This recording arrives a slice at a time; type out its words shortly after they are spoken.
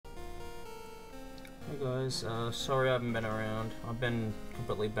guys, sorry I haven't been around. I've been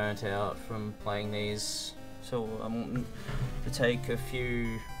completely burnt out from playing these, so I'm to take a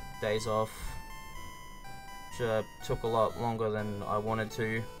few days off, which took a lot longer than I wanted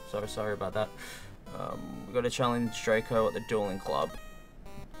to, so sorry about that. We got to challenge Draco at the dueling club.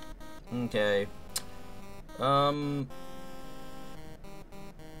 Okay.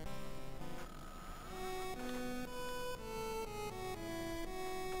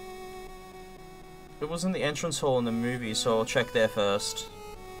 It was in the entrance hall in the movie, so I'll check there first.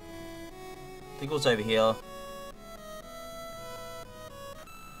 I think it was over here.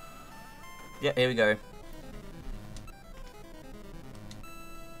 Yeah, here we go.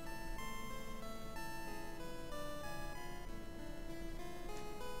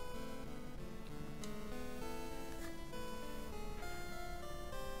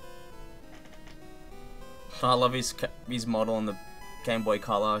 I love his model on the Game Boy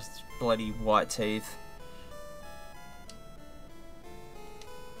Color, his bloody white teeth.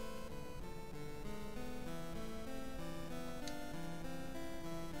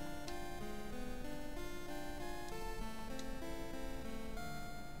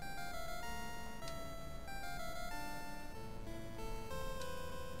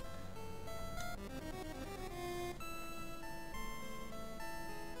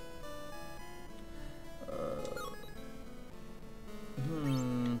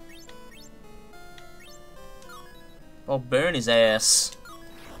 I'll burn his ass.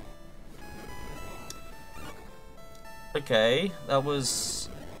 Okay, that was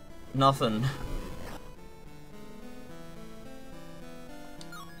nothing.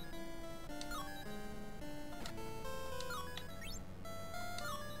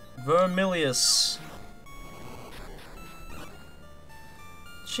 Vermilius.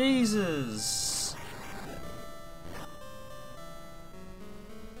 Jesus.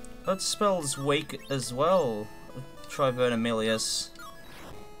 That spells weak as well. Try Vermilius.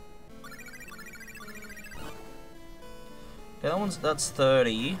 Okay, that's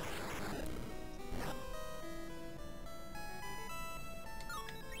 30.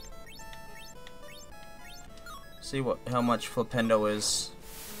 See how much Flipendo is.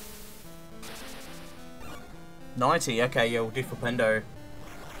 90, okay, yeah, we'll do Flipendo.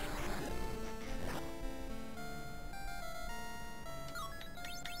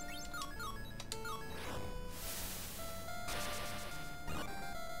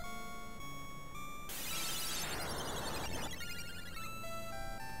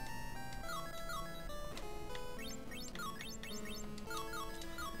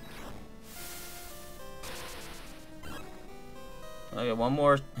 Okay, one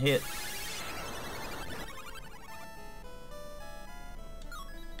more hit.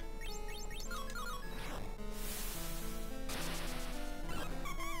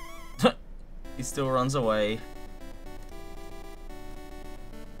 He still runs away.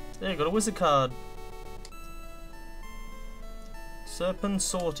 There, you got a wizard card. Serpent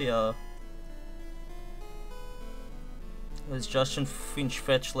Sortia. There's Justin Finch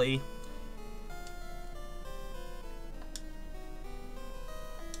Fetchley.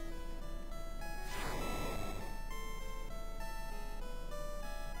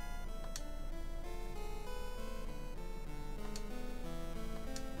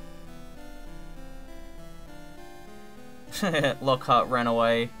 Lockhart ran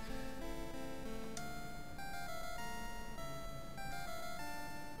away.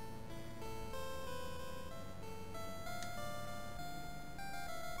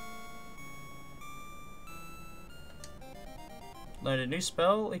 Learned a new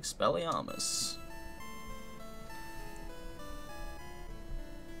spell, Expelliarmus.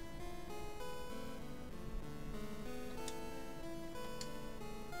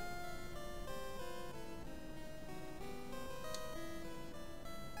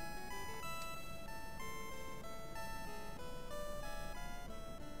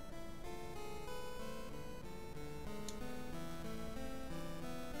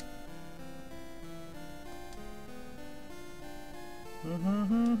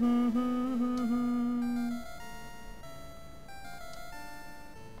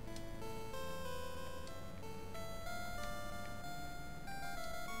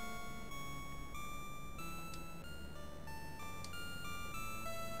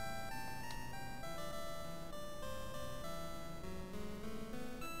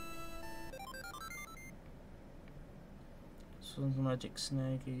 Magic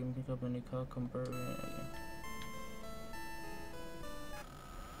snake, you can pick up any card convert.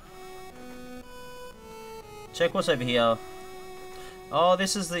 Check what's over here. Oh,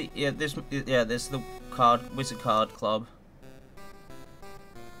 this is the this is the wizard card club.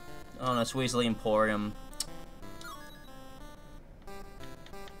 Oh no, it's Weasley Emporium.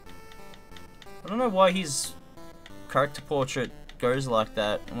 I don't know why his character portrait goes like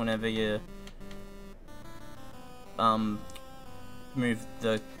that whenever you move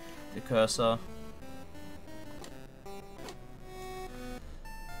the cursor.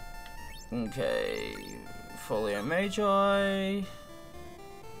 Okay, Folio Magi.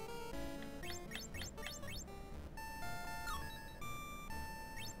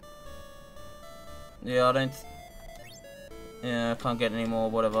 Yeah, I don't. Yeah, I can't get any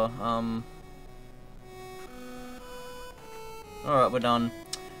more. Whatever. Alright, we're done.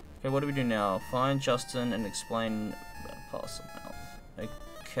 Okay, what do we do now? Find Justin and explain parcel now.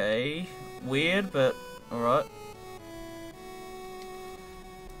 Okay, weird, but alright.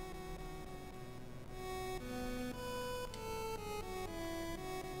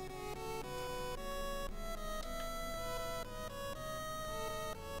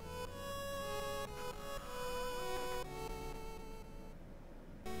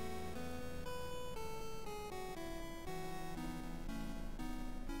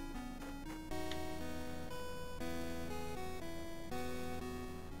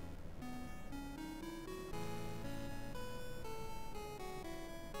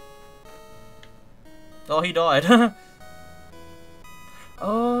 Oh, he died.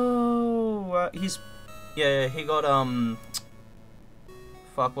 Oh, he's... Yeah, he got,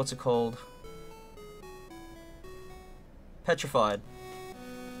 fuck, what's it called? Petrified.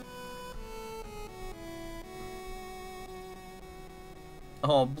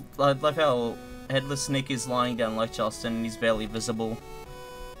 Oh, I love how Headless Nick is lying down like Justin and he's barely visible.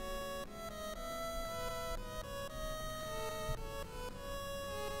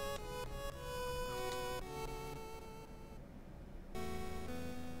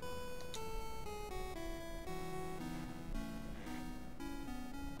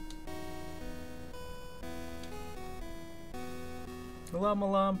 Alarm,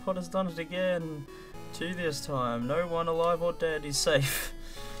 alarm, Potter's done it again. 2 this time. No one alive or dead is safe.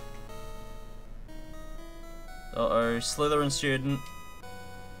 Uh-oh, Slytherin student.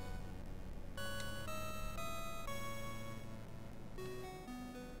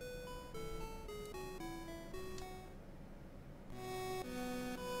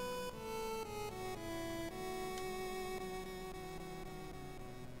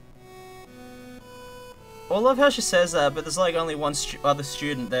 Well, I love how she says that, but there's like only one other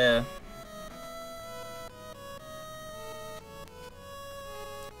student there.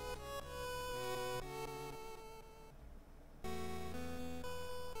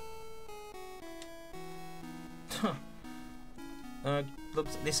 Look,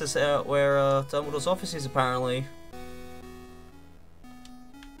 this is where Dumbledore's office is apparently.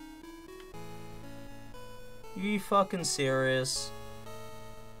 You fucking serious?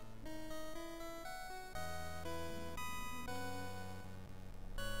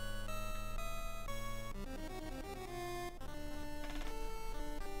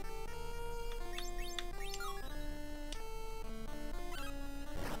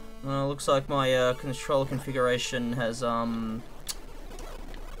 Looks like my control configuration has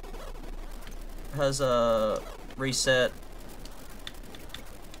reset.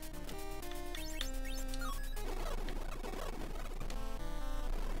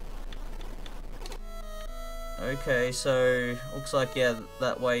 Okay, so looks like yeah,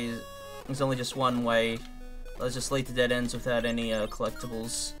 that way there's only just one way. Let's just lead to dead ends without any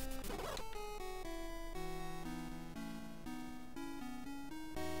collectibles.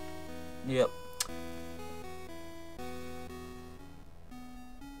 Yep.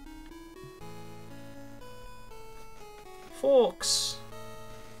 Forks.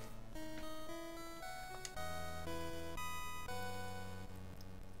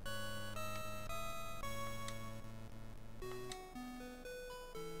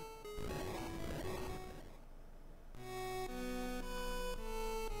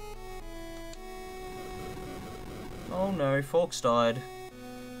 Oh no, Forks died.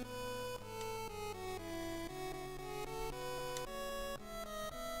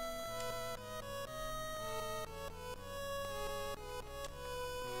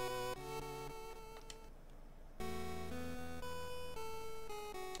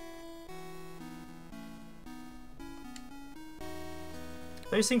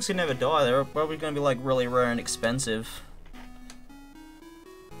 Those things can never die, they're probably going to be like really rare and expensive.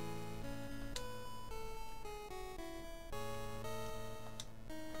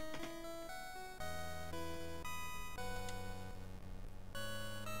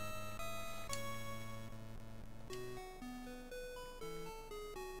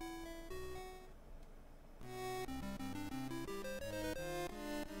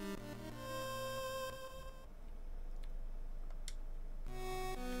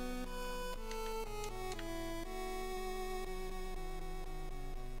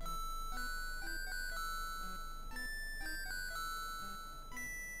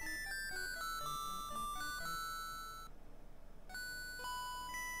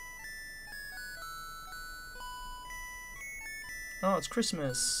 Oh, it's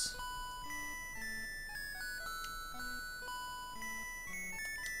Christmas.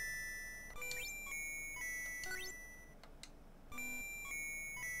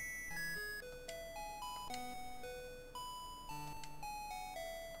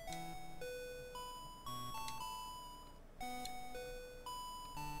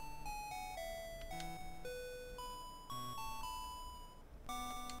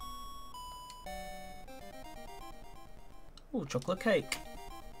 Ooh, chocolate cake.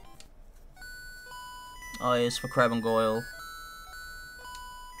 Oh, yes, for Crab and Goyle.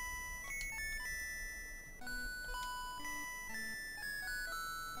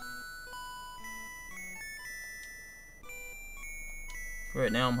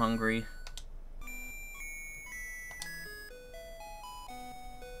 Right now I'm hungry.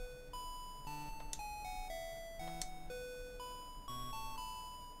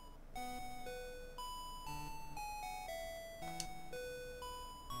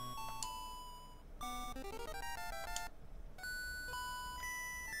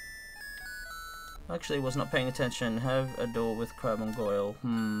 Actually, was not paying attention. Have a duel with Crab and Goyle.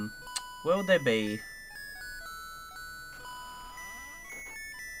 Where would they be?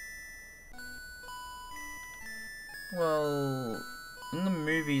 Well, in the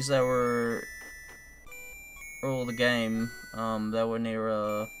movies that were, or the game, they were near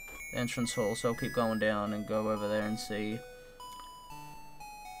a entrance hall. So I'll keep going down and go over there and see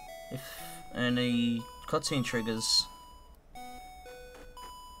if any cutscene triggers.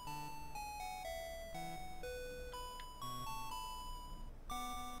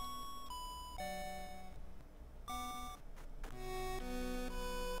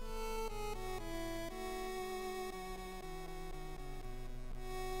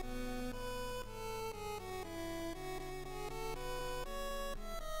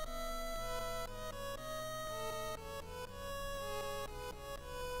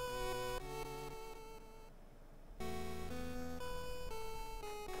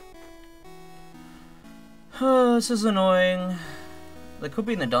 Oh, this is annoying. They could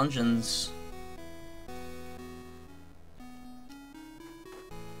be in the dungeons.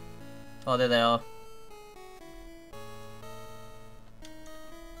 Oh, there they are.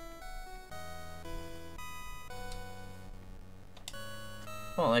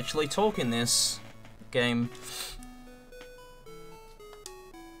 Oh, actually talk in this game.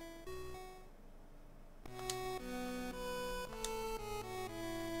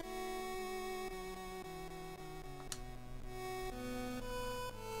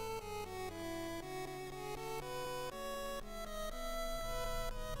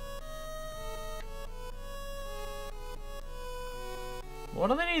 Why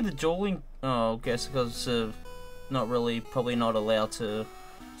do they need the dueling? Oh, I guess because not really, probably not allowed to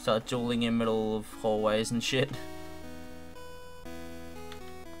start dueling in middle of hallways and shit.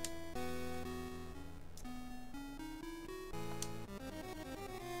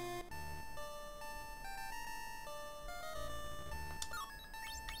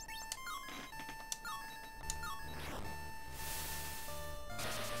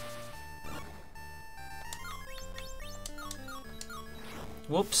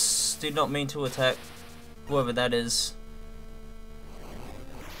 Whoops, did not mean to attack whoever that is.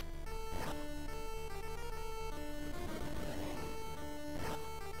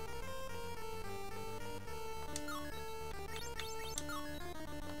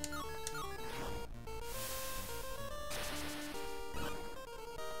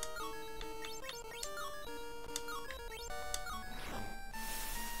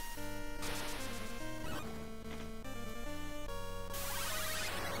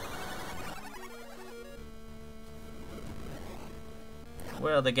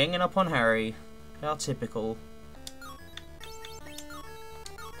 Well, they're ganging up on Harry. How typical.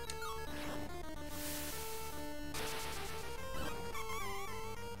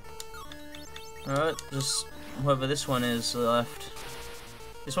 Alright, just whoever this one is left.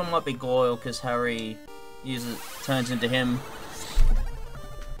 This one might be Goyle because Harry turns into him.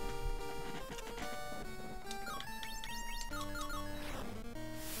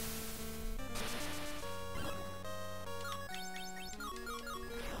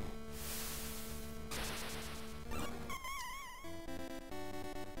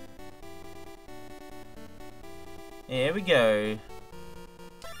 Here we go.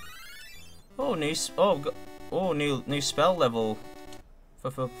 Oh, new spell level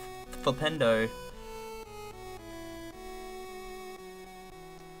for Pendo.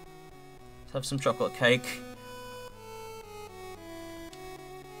 Let's have some chocolate cake.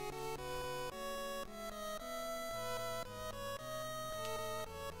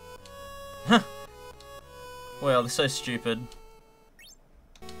 Huh. Well, they're so stupid.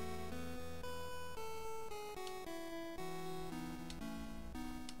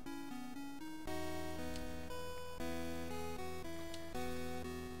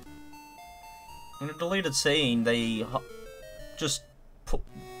 In a deleted scene, they just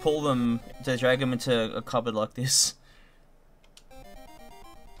pull them, they drag them into a cupboard like this.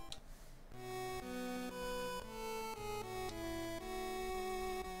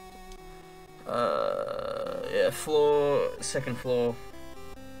 Yeah, second floor.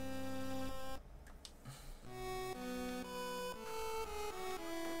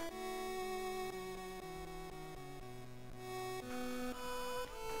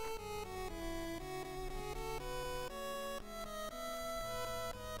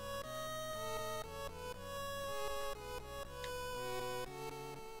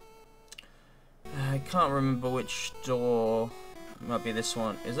 I can't remember which door. Might be this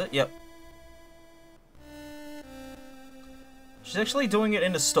one. Is it? Yep. She's actually doing it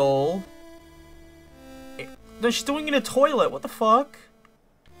in a stall. No, she's doing it in a toilet. What the fuck?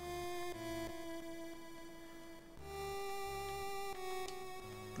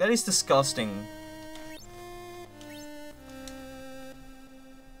 That is disgusting.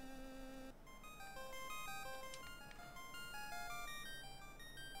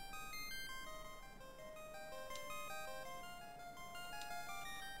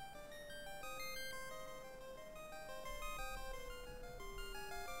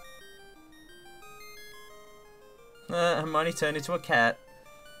 Hermione turned into a cat.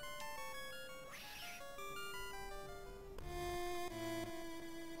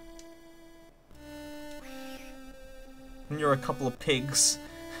 And you're a couple of pigs.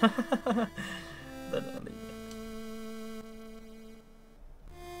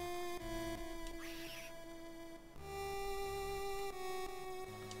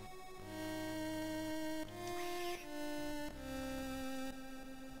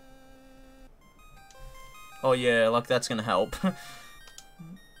 Oh yeah, like that's gonna help.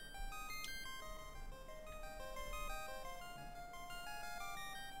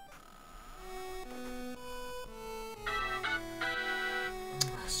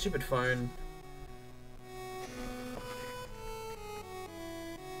 Stupid phone.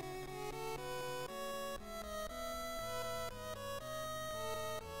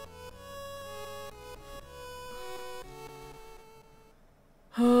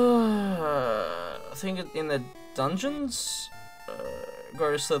 I think in the dungeons?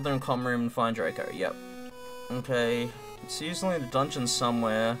 Go to Slytherin common room and find Draco. Yep. Okay. It's usually in the dungeon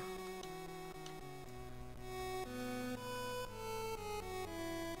somewhere.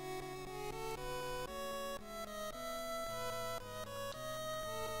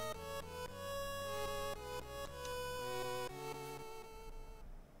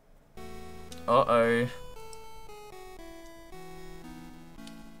 Uh-oh.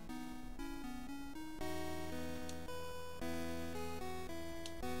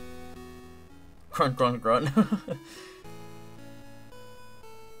 Grunt, grunt, grunt.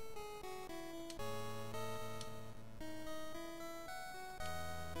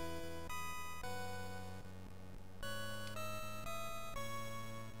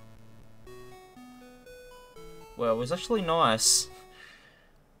 Well, it was actually nice.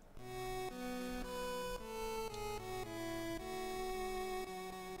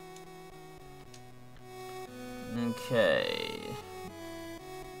 Okay.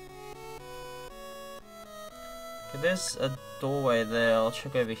 There's a doorway there. I'll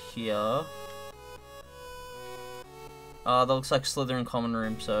check over here. That looks like Slytherin common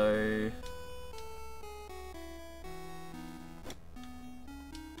room, so...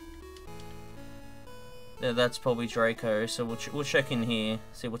 Yeah, that's probably Draco, so we'll check in here,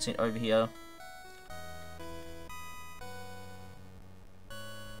 see what's over here.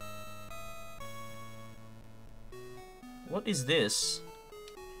 What is this?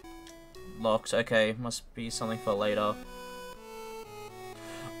 Locked, okay, must be something for later.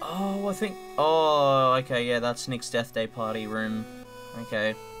 Oh, I think... Oh, okay, yeah, that's Nick's Death Day party room.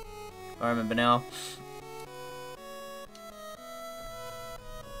 Okay, I remember now.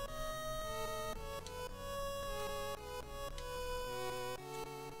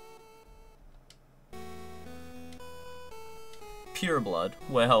 Pure blood.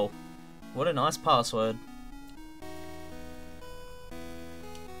 Well, what a nice password.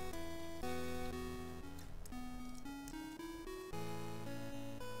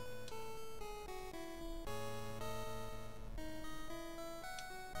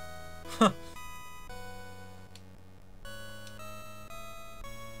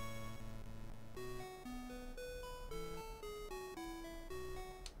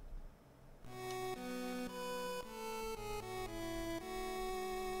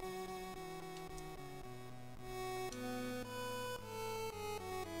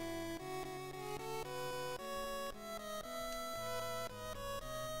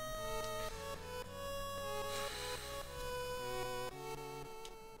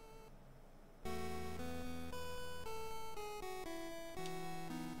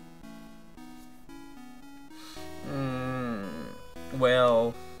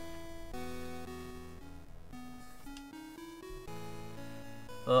 Well.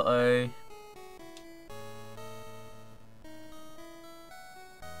 Uh-oh.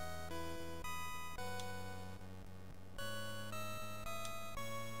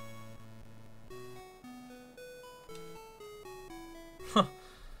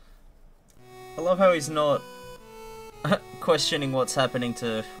 I love how he's not questioning what's happening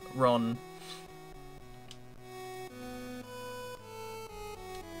to Ron.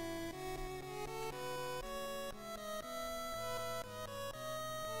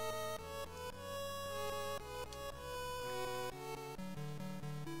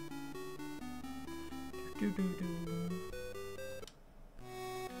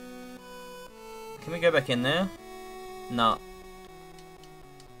 Can we go back in there? Nah.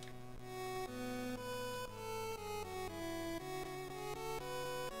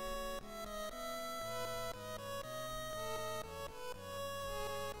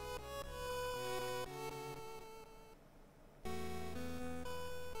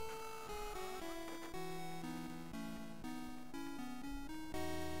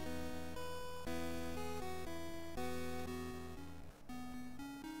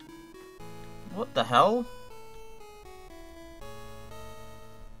 What the hell?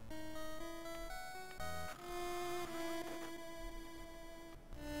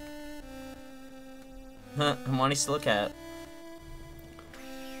 Hermione's still a cat.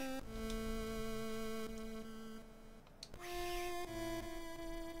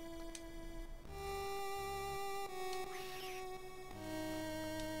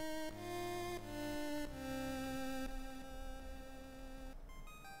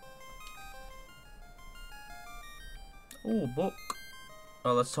 Ooh, book.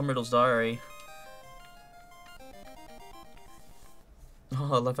 Oh, that's Tom Riddle's diary.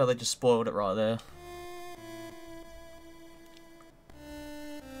 Oh, I love how they just spoiled it right there.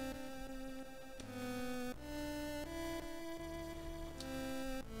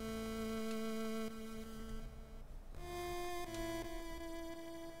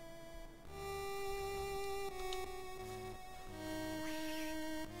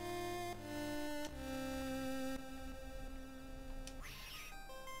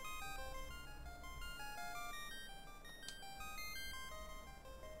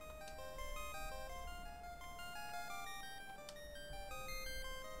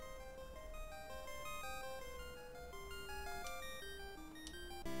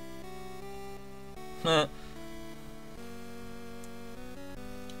 Huh.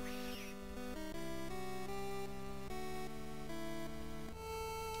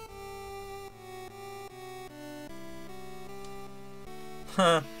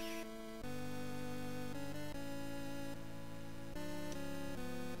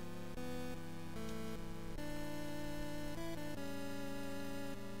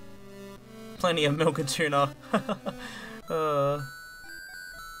 Plenty of milk and tuna.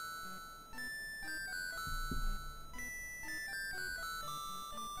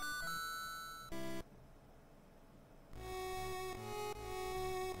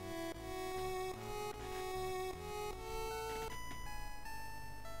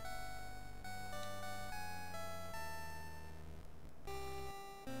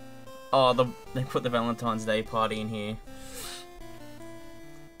 Oh, they put the Valentine's Day party in here.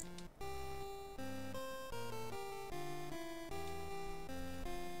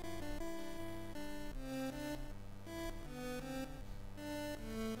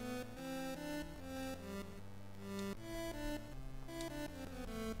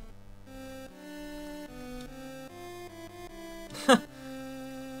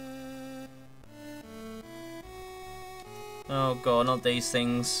 Oh god, not these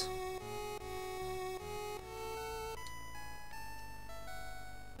things.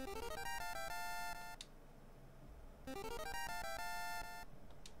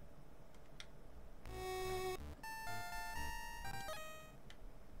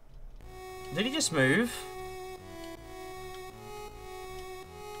 Did he just move?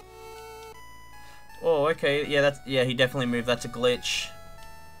 Oh, okay. Yeah, he definitely moved. That's a glitch.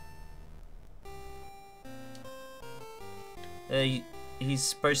 He's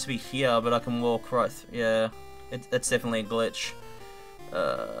supposed to be here, but I can walk right yeah. That's definitely a glitch.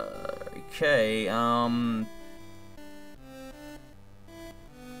 Okay, I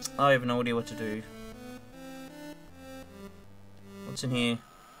have no idea what to do. What's in here?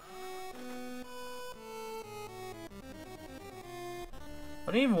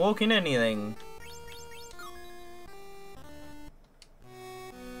 I didn't even walk in anything.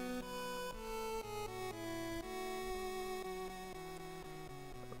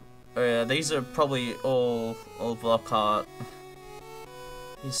 Oh yeah, these are probably all block art.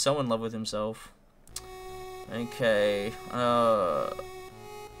 He's so in love with himself. Okay. Oh,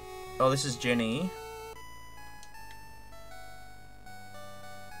 this is Jenny.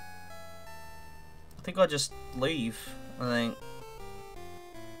 I think I'll just leave. I think.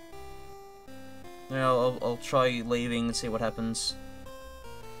 Yeah, I'll try leaving and see what happens.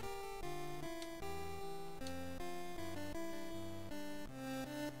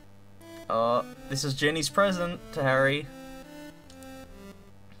 This is Jenny's present to Harry.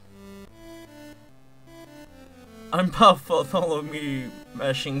 I'm Bartholomew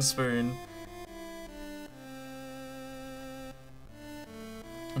Mashing Spoon.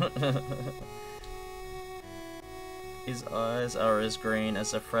 His eyes are as green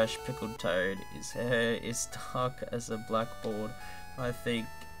as a fresh pickled toad. His hair is dark as a blackboard. I think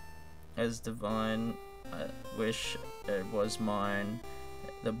as divine. I wish it was mine.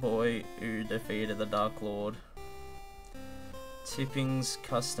 The boy who defeated the Dark Lord. Tipping's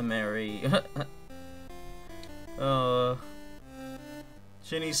customary.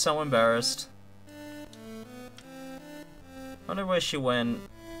 Ginny's so embarrassed. I wonder where she went.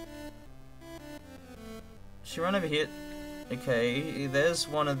 She ran over here. Okay, there's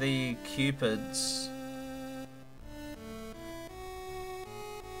one of the cupids.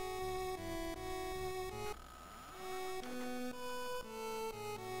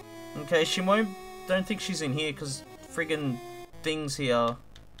 Okay, she won't. Don't think she's in here because friggin' things here.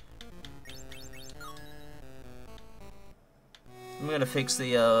 I'm gonna fix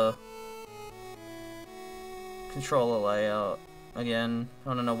the controller layout again.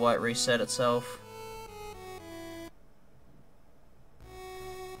 I don't know why it reset itself.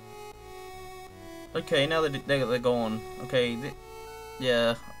 Okay, now they're gone. Okay,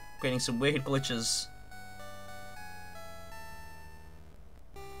 yeah, getting some weird glitches.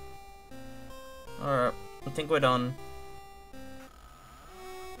 Alright, I think we're done.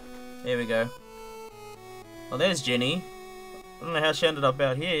 Here we go. Oh, there's Ginny. I don't know how she ended up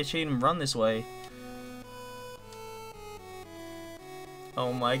out here. She didn't run this way.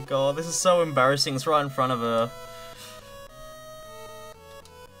 Oh my god, this is so embarrassing. It's right in front of her.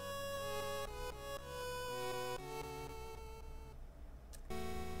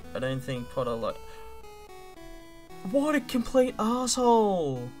 I don't think Potter like... What a complete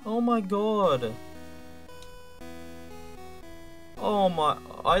asshole! Oh my god. Oh my...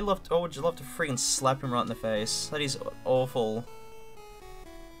 I would love to freaking slap him right in the face. That is awful.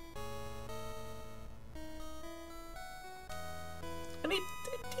 And he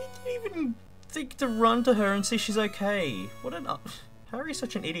didn't even think to run to her and see she's okay. What an... Harry's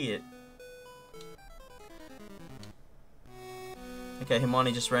such an idiot. Okay,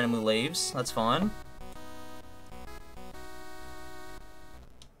 Hermione just randomly leaves. That's fine.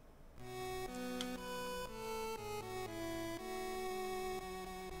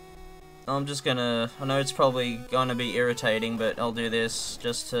 I'm just gonna... I know it's probably gonna be irritating, but I'll do this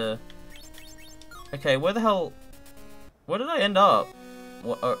just to... Okay, where the hell... Where did I end up?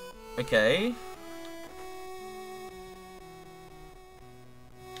 What? Okay.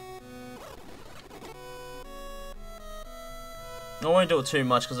 I won't do it too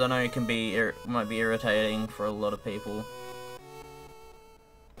much because I know it can be might be irritating for a lot of people.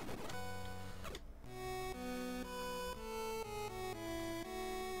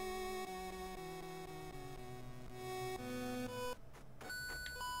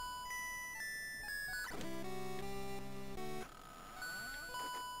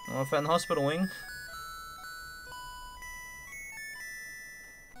 Oh, I found the hospital wing.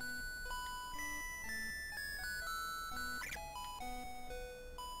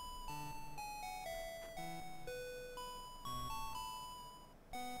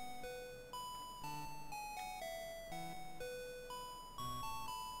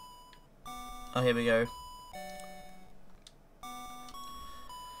 Oh, here we go.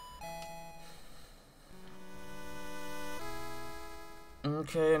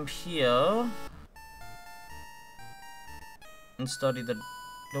 Okay, I'm here. And study the...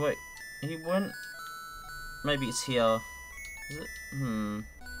 No, wait. He went... Maybe it's here. Is it?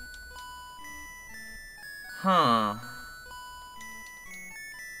 Huh.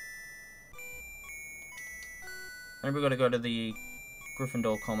 Maybe we gotta go to the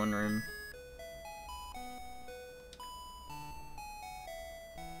Gryffindor common room.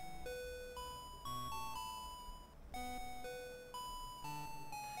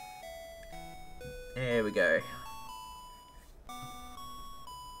 There we go.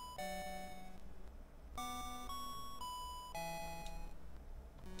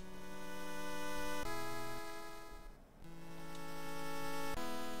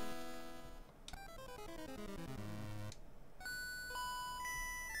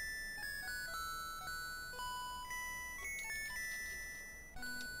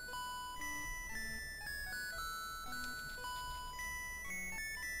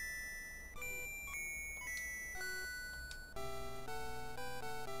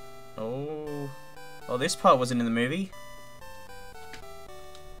 Oh. Oh, this part wasn't in the movie.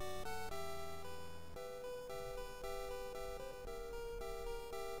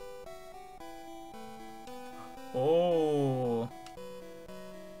 Oh.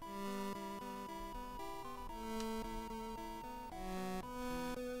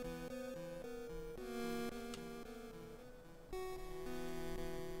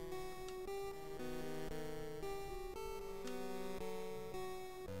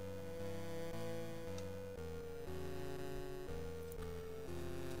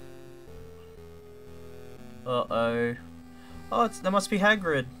 Uh-oh. Oh, that must be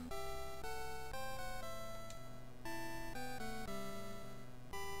Hagrid.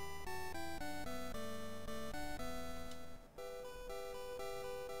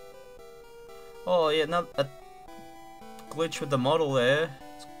 Oh, yeah, a glitch with the model there.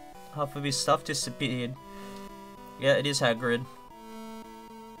 Half of his stuff disappeared. Yeah, it is Hagrid.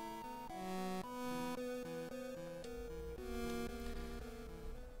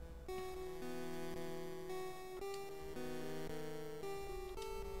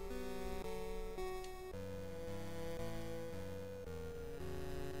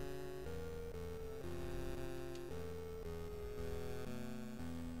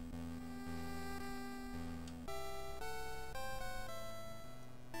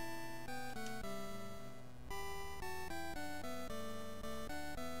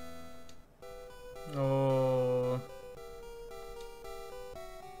 Oh.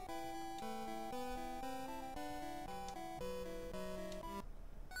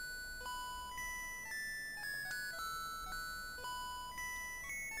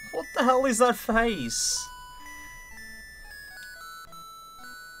 What the hell is that face?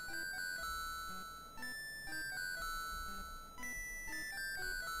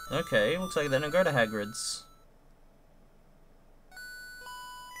 Okay, looks like then I'll go to Hagrid's.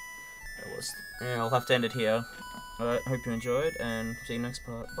 Yeah, I'll have to end it here. Alright, hope you enjoyed, and see you next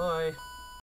part. Bye!